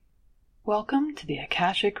Welcome to the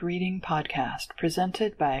Akashic Reading Podcast,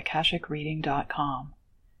 presented by AkashicReading.com,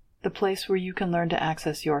 the place where you can learn to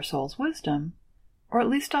access your soul's wisdom, or at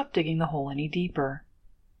least stop digging the hole any deeper.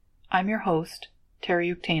 I'm your host,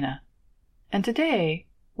 Terry Uktana, and today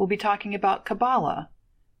we'll be talking about Kabbalah,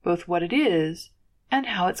 both what it is and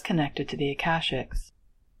how it's connected to the Akashics.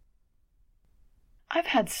 I've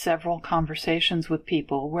had several conversations with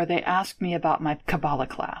people where they ask me about my Kabbalah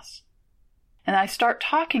class. And I start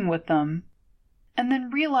talking with them, and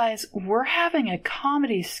then realize we're having a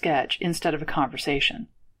comedy sketch instead of a conversation.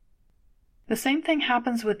 The same thing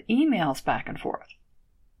happens with emails back and forth.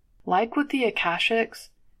 Like with the Akashics,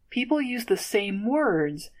 people use the same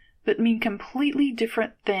words, but mean completely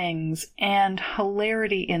different things, and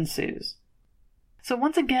hilarity ensues. So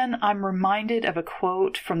once again, I'm reminded of a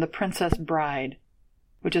quote from The Princess Bride,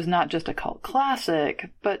 which is not just a cult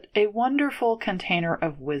classic, but a wonderful container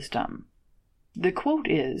of wisdom. The quote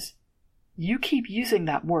is, "You keep using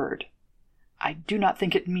that word. I do not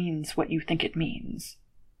think it means what you think it means."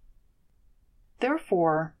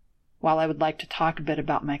 Therefore, while I would like to talk a bit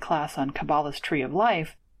about my class on Kabbalah's Tree of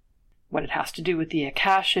Life, what it has to do with the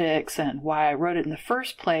Akashics and why I wrote it in the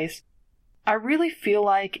first place, I really feel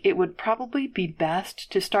like it would probably be best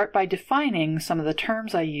to start by defining some of the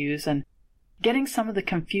terms I use and getting some of the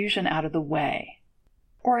confusion out of the way,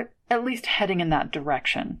 or at least heading in that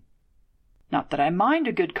direction. Not that I mind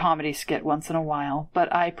a good comedy skit once in a while,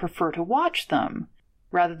 but I prefer to watch them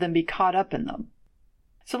rather than be caught up in them.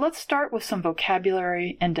 So let's start with some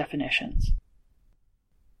vocabulary and definitions.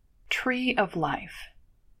 Tree of Life.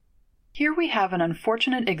 Here we have an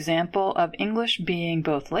unfortunate example of English being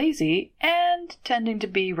both lazy and tending to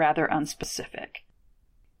be rather unspecific.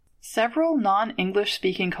 Several non-English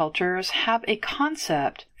speaking cultures have a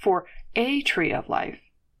concept for a tree of life,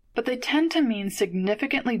 but they tend to mean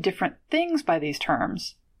significantly different things by these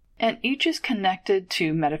terms, and each is connected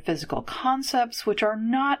to metaphysical concepts which are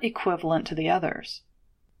not equivalent to the others.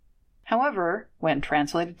 However, when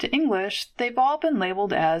translated to English, they've all been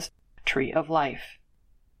labeled as Tree of Life.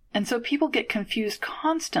 And so people get confused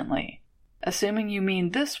constantly, assuming you mean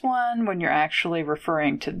this one when you're actually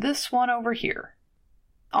referring to this one over here.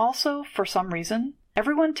 Also, for some reason,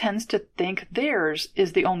 everyone tends to think theirs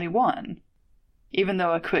is the only one, even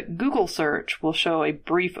though a quick Google search will show a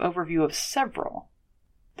brief overview of several.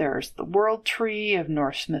 There's the World Tree of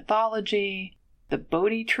Norse mythology, the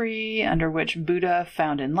Bodhi Tree under which Buddha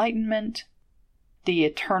found enlightenment, the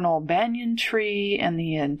Eternal Banyan Tree and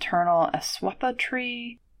the Eternal Aswatha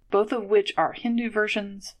Tree, both of which are Hindu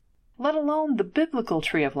versions, let alone the Biblical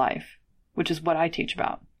Tree of Life, which is what I teach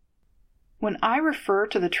about. When I refer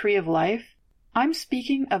to the Tree of Life, I'm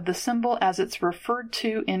speaking of the symbol as it's referred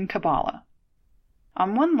to in Kabbalah.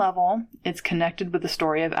 On one level, it's connected with the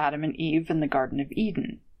story of Adam and Eve in the Garden of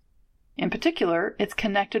Eden. In particular, it's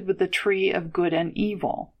connected with the tree of good and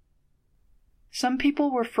evil. Some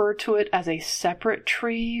people refer to it as a separate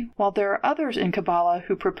tree, while there are others in Kabbalah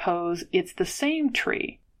who propose it's the same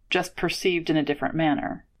tree, just perceived in a different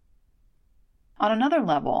manner. On another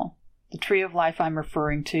level, the Tree of Life I'm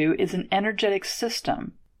referring to is an energetic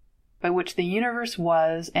system by which the universe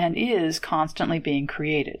was and is constantly being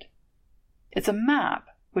created. It's a map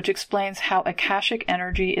which explains how Akashic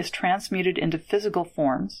energy is transmuted into physical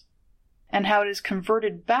forms and how it is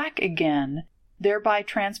converted back again, thereby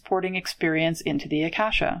transporting experience into the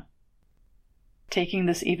Akasha. Taking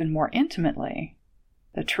this even more intimately,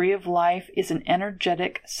 the Tree of Life is an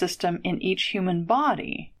energetic system in each human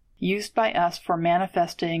body used by us for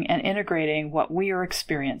manifesting and integrating what we are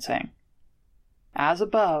experiencing. As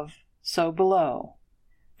above, so below,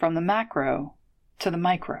 from the macro to the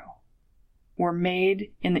micro. We're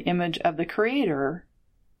made in the image of the Creator,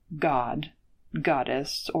 God,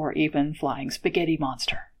 Goddess, or even flying spaghetti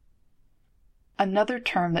monster. Another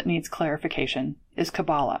term that needs clarification is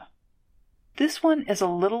Kabbalah. This one is a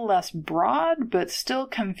little less broad, but still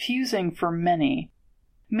confusing for many,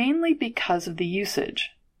 mainly because of the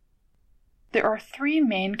usage. There are three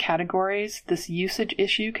main categories this usage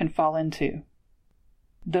issue can fall into.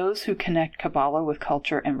 Those who connect Kabbalah with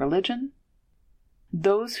culture and religion,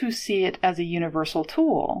 those who see it as a universal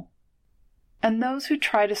tool, and those who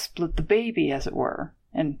try to split the baby, as it were,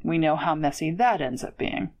 and we know how messy that ends up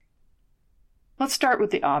being. Let's start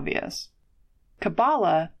with the obvious.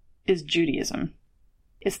 Kabbalah is Judaism.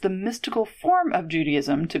 It's the mystical form of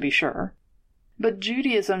Judaism, to be sure, but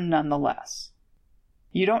Judaism nonetheless.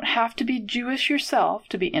 You don't have to be Jewish yourself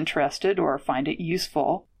to be interested or find it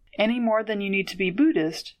useful, any more than you need to be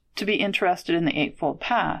Buddhist to be interested in the Eightfold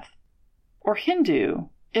Path, or Hindu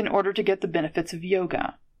in order to get the benefits of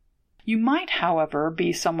yoga. You might, however,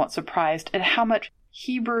 be somewhat surprised at how much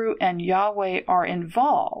Hebrew and Yahweh are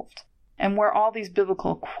involved, and where all these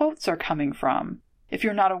biblical quotes are coming from, if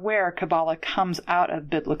you're not aware Kabbalah comes out of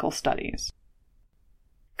biblical studies.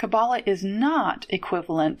 Kabbalah is not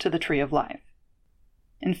equivalent to the Tree of Life.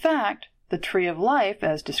 In fact, the Tree of Life,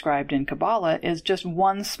 as described in Kabbalah, is just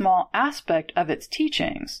one small aspect of its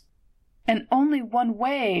teachings, and only one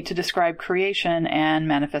way to describe creation and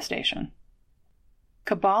manifestation.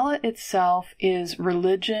 Kabbalah itself is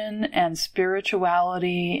religion and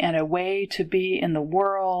spirituality and a way to be in the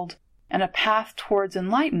world and a path towards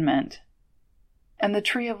enlightenment. And the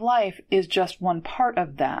Tree of Life is just one part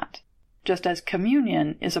of that, just as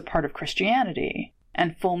communion is a part of Christianity,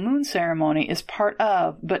 and full moon ceremony is part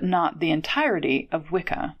of, but not the entirety of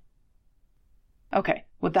Wicca. Okay,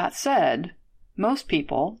 with that said, most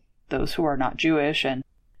people, those who are not Jewish and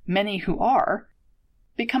many who are,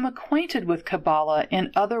 become acquainted with Kabbalah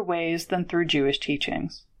in other ways than through Jewish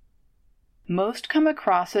teachings. Most come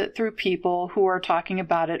across it through people who are talking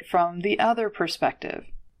about it from the other perspective,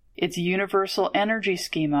 its universal energy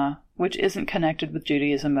schema, which isn't connected with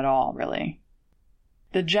Judaism at all, really.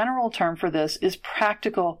 The general term for this is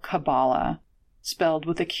practical Kabbalah, spelled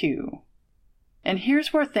with a Q. And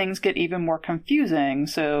here's where things get even more confusing,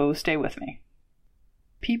 so stay with me.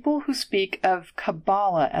 People who speak of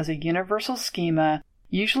Kabbalah as a universal schema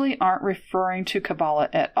usually aren't referring to Kabbalah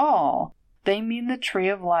at all. They mean the Tree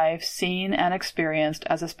of Life seen and experienced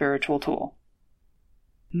as a spiritual tool.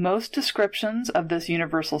 Most descriptions of this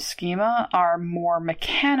universal schema are more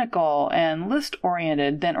mechanical and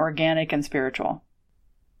list-oriented than organic and spiritual.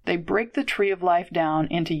 They break the Tree of Life down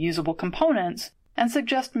into usable components and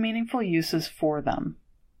suggest meaningful uses for them.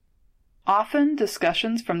 Often,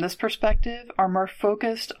 discussions from this perspective are more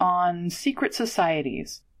focused on secret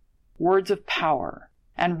societies, words of power,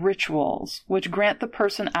 and rituals which grant the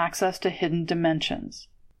person access to hidden dimensions.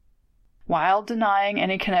 While denying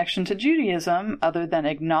any connection to Judaism other than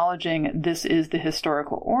acknowledging this is the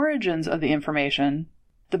historical origins of the information,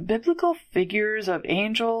 the biblical figures of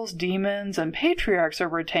angels, demons, and patriarchs are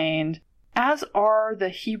retained, as are the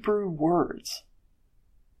Hebrew words.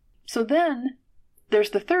 So then,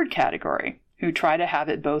 there's the third category, who try to have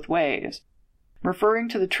it both ways, referring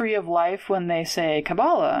to the Tree of Life when they say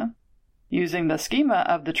Kabbalah, using the schema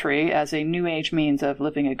of the tree as a New Age means of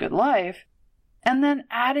living a good life, and then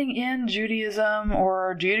adding in Judaism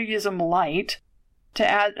or Judaism light to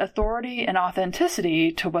add authority and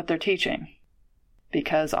authenticity to what they're teaching,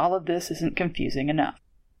 because all of this isn't confusing enough.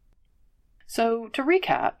 So, to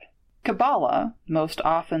recap, Kabbalah, most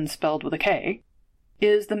often spelled with a K,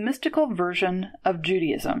 is the mystical version of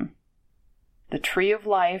Judaism. The Tree of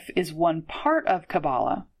Life is one part of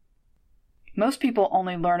Kabbalah. Most people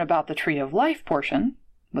only learn about the Tree of Life portion,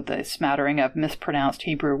 with a smattering of mispronounced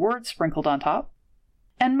Hebrew words sprinkled on top,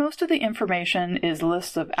 and most of the information is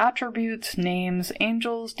lists of attributes, names,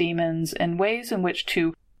 angels, demons, and ways in which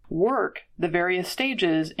to work the various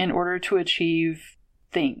stages in order to achieve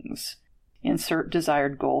things. Insert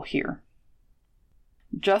desired goal here.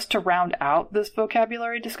 Just to round out this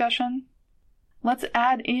vocabulary discussion, let's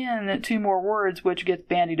add in two more words which get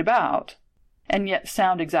bandied about, and yet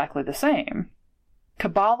sound exactly the same.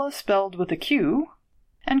 Kabbalah spelled with a Q,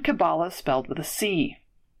 and Kabbalah spelled with a C.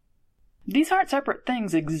 These aren't separate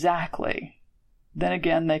things exactly. Then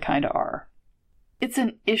again, they kinda are. It's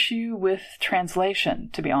an issue with translation,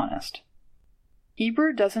 to be honest.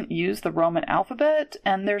 Hebrew doesn't use the Roman alphabet,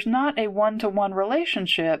 and there's not a one-to-one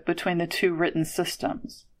relationship between the two written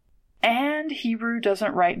systems. And Hebrew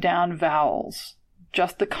doesn't write down vowels,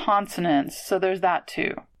 just the consonants, so there's that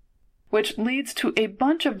too. Which leads to a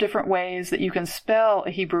bunch of different ways that you can spell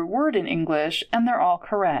a Hebrew word in English, and they're all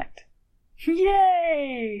correct.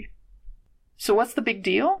 Yay! So what's the big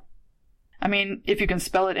deal? I mean, if you can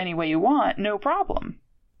spell it any way you want, no problem.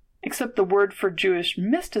 Except the word for Jewish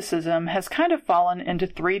mysticism has kind of fallen into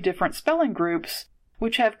three different spelling groups,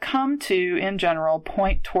 which have come to, in general,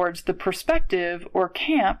 point towards the perspective or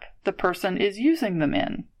camp the person is using them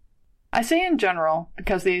in. I say in general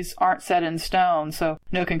because these aren't set in stone, so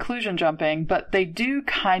no conclusion jumping, but they do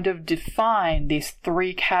kind of define these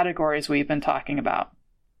three categories we've been talking about.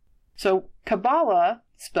 So Kabbalah,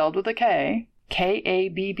 spelled with a K, Kabbalah,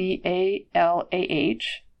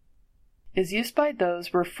 is used by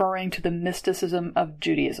those referring to the mysticism of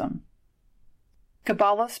Judaism.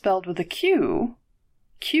 Kabbalah, spelled with a Q,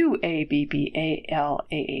 Qabbalah,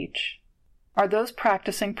 are those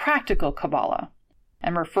practicing practical Kabbalah,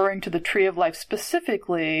 and referring to the Tree of Life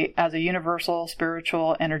specifically as a universal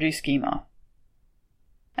spiritual energy schema.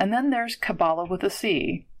 And then there's Kabbalah with a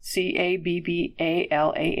C, Cabbalah,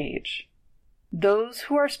 those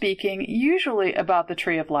who are speaking usually about the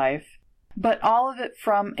Tree of Life, but all of it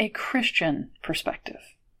from a Christian perspective.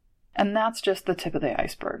 And that's just the tip of the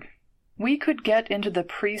iceberg. We could get into the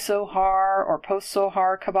pre-Zohar or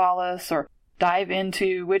post-Zohar Kabbalists, or dive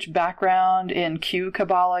into which background in Q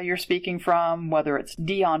Kabbalah you're speaking from, whether it's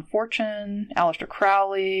Dion Fortune, Aleister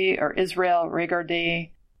Crowley, or Israel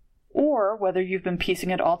Regardie, or whether you've been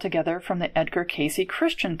piecing it all together from the Edgar Cayce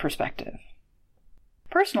Christian perspective.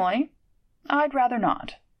 Personally, I'd rather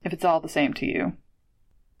not, if it's all the same to you.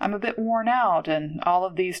 I'm a bit worn out, and all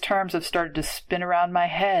of these terms have started to spin around my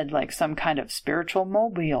head like some kind of spiritual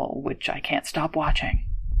mobile, which I can't stop watching.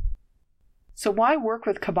 So why work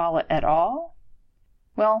with Kabbalah at all?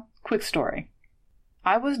 Well, quick story.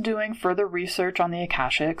 I was doing further research on the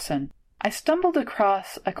Akashics, and I stumbled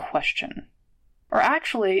across a question. Or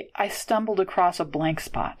actually, I stumbled across a blank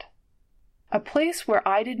spot. A place where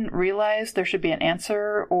I didn't realize there should be an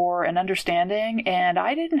answer or an understanding, and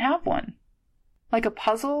I didn't have one. Like a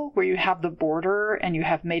puzzle where you have the border and you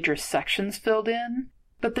have major sections filled in,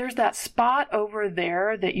 but there's that spot over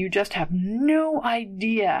there that you just have no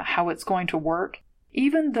idea how it's going to work,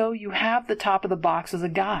 even though you have the top of the box as a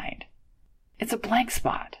guide. It's a blank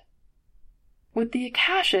spot. With the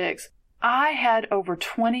Akashics, I had over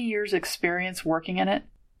 20 years experience working in it,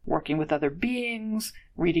 working with other beings,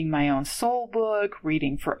 reading my own soul book,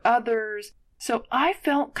 reading for others, so I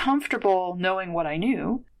felt comfortable knowing what I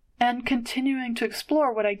knew and continuing to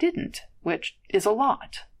explore what I didn't, which is a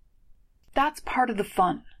lot. That's part of the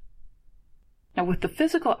fun. Now, with the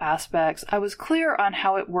physical aspects, I was clear on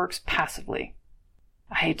how it works passively.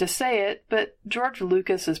 I hate to say it, but George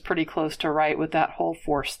Lucas is pretty close to right with that whole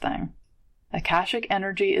force thing. Akashic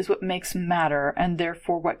energy is what makes matter, and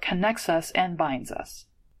therefore what connects us and binds us.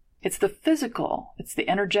 It's the physical, it's the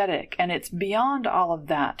energetic, and it's beyond all of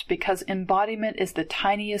that because embodiment is the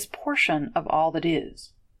tiniest portion of all that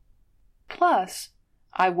is. Plus,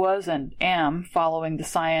 I was and am following the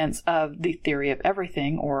science of the theory of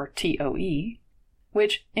everything, or TOE,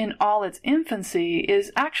 which in all its infancy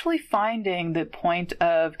is actually finding the point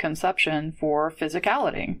of conception for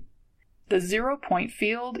physicality. The 0-point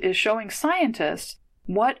field is showing scientists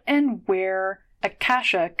what and where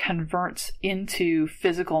Akasha converts into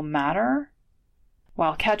physical matter,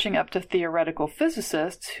 while catching up to theoretical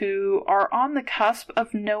physicists who are on the cusp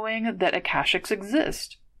of knowing that Akashics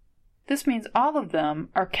exist. This means all of them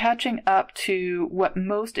are catching up to what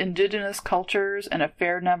most indigenous cultures and a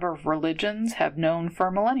fair number of religions have known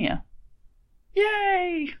for millennia.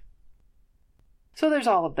 Yay! So there's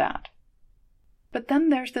all of that. But then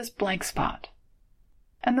there's this blank spot.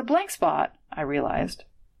 And the blank spot, I realized,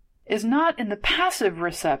 is not in the passive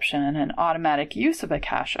reception and automatic use of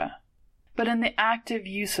Akasha, but in the active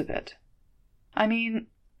use of it. I mean,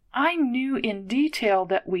 I knew in detail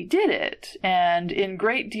that we did it, and in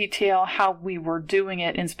great detail how we were doing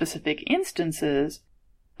it in specific instances,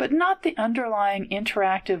 but not the underlying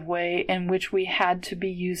interactive way in which we had to be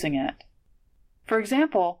using it. For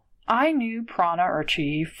example, I knew prana or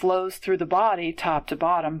chi flows through the body top to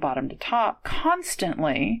bottom, bottom to top,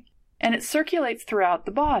 constantly, and it circulates throughout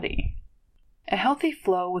the body. A healthy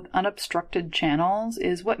flow with unobstructed channels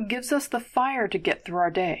is what gives us the fire to get through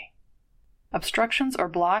our day. Obstructions or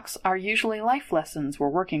blocks are usually life lessons we're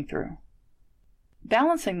working through.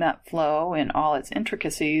 Balancing that flow in all its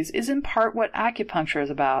intricacies is in part what acupuncture is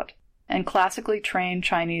about, and classically trained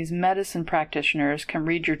Chinese medicine practitioners can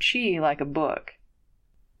read your qi like a book.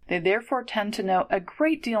 They therefore tend to know a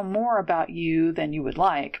great deal more about you than you would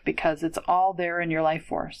like because it's all there in your life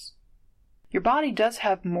force. Your body does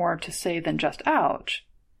have more to say than just ouch,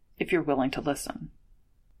 if you're willing to listen.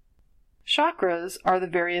 Chakras are the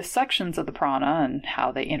various sections of the prana and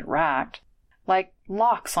how they interact, like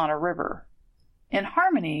locks on a river. In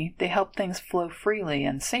harmony, they help things flow freely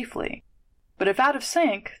and safely. But if out of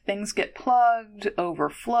sync, things get plugged,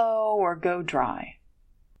 overflow, or go dry.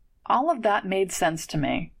 All of that made sense to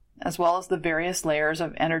me, as well as the various layers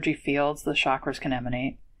of energy fields the chakras can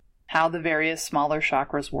emanate, how the various smaller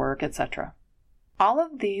chakras work, etc. All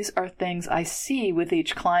of these are things I see with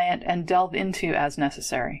each client and delve into as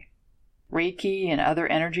necessary. Reiki and other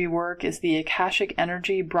energy work is the Akashic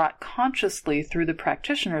energy brought consciously through the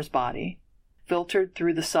practitioner's body, filtered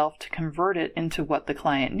through the self to convert it into what the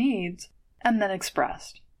client needs, and then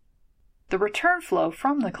expressed. The return flow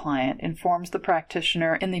from the client informs the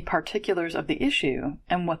practitioner in the particulars of the issue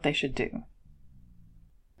and what they should do.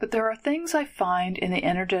 But there are things I find in the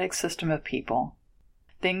energetic system of people,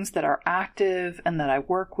 things that are active and that I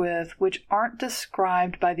work with, which aren't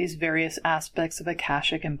described by these various aspects of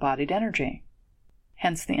Akashic embodied energy.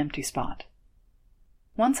 Hence the empty spot.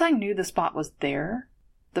 Once I knew the spot was there,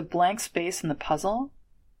 the blank space in the puzzle,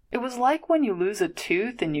 It was like when you lose a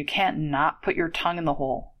tooth and you can't not put your tongue in the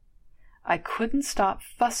hole. I couldn't stop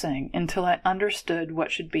fussing until I understood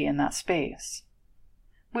what should be in that space.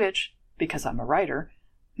 Which, because I'm a writer,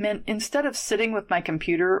 meant instead of sitting with my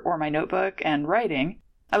computer or my notebook and writing,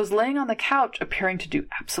 I was laying on the couch appearing to do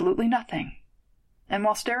absolutely nothing. And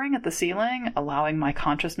while staring at the ceiling, allowing my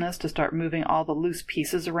consciousness to start moving all the loose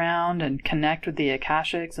pieces around and connect with the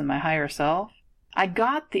Akashics and my higher self, I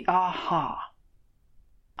got the aha.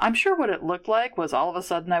 I'm sure what it looked like was all of a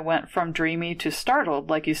sudden I went from dreamy to startled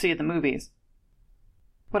like you see in the movies.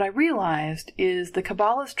 What I realized is the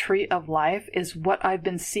Kabbalah's tree of life is what I've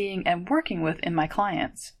been seeing and working with in my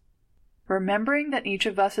clients. Remembering that each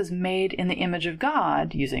of us is made in the image of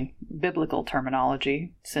God, using biblical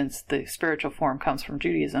terminology, since the spiritual form comes from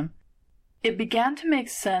Judaism, it began to make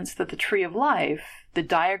sense that the tree of life, the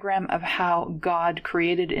diagram of how God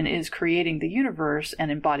created and is creating the universe and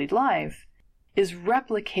embodied life, is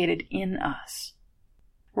replicated in us.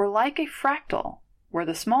 We're like a fractal, where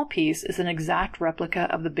the small piece is an exact replica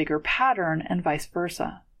of the bigger pattern and vice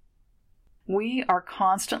versa. We are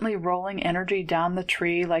constantly rolling energy down the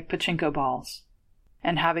tree like pachinko balls,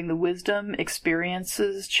 and having the wisdom,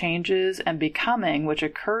 experiences, changes, and becoming which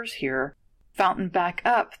occurs here fountain back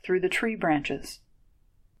up through the tree branches.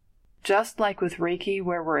 Just like with Reiki,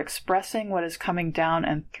 where we're expressing what is coming down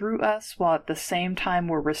and through us, while at the same time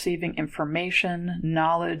we're receiving information,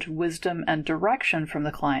 knowledge, wisdom, and direction from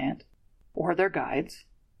the client, or their guides,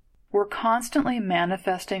 we're constantly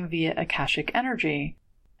manifesting via Akashic energy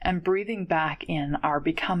and breathing back in our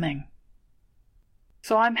becoming.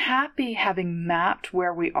 So I'm happy having mapped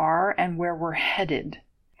where we are and where we're headed.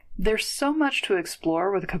 There's so much to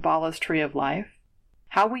explore with Kabbalah's Tree of Life,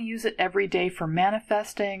 how we use it every day for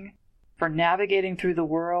manifesting, for navigating through the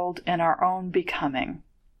world, and our own becoming.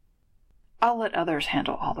 I'll let others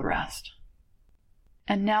handle all the rest.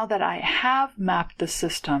 And now that I have mapped the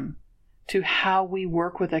system to how we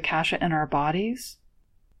work with Akasha in our bodies,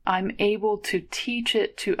 I'm able to teach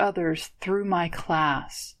it to others through my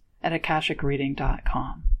class at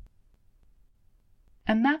akashicreading.com.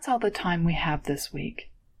 And that's all the time we have this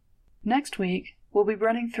week. Next week, we'll be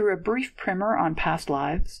running through a brief primer on past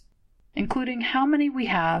lives, including how many we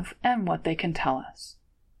have and what they can tell us.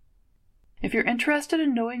 If you're interested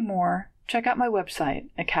in knowing more, check out my website,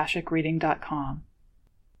 akashicreading.com.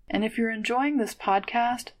 And if you're enjoying this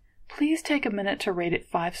podcast, please take a minute to rate it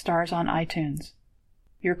 5 stars on iTunes.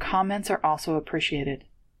 Your comments are also appreciated.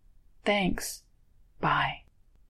 Thanks. Bye.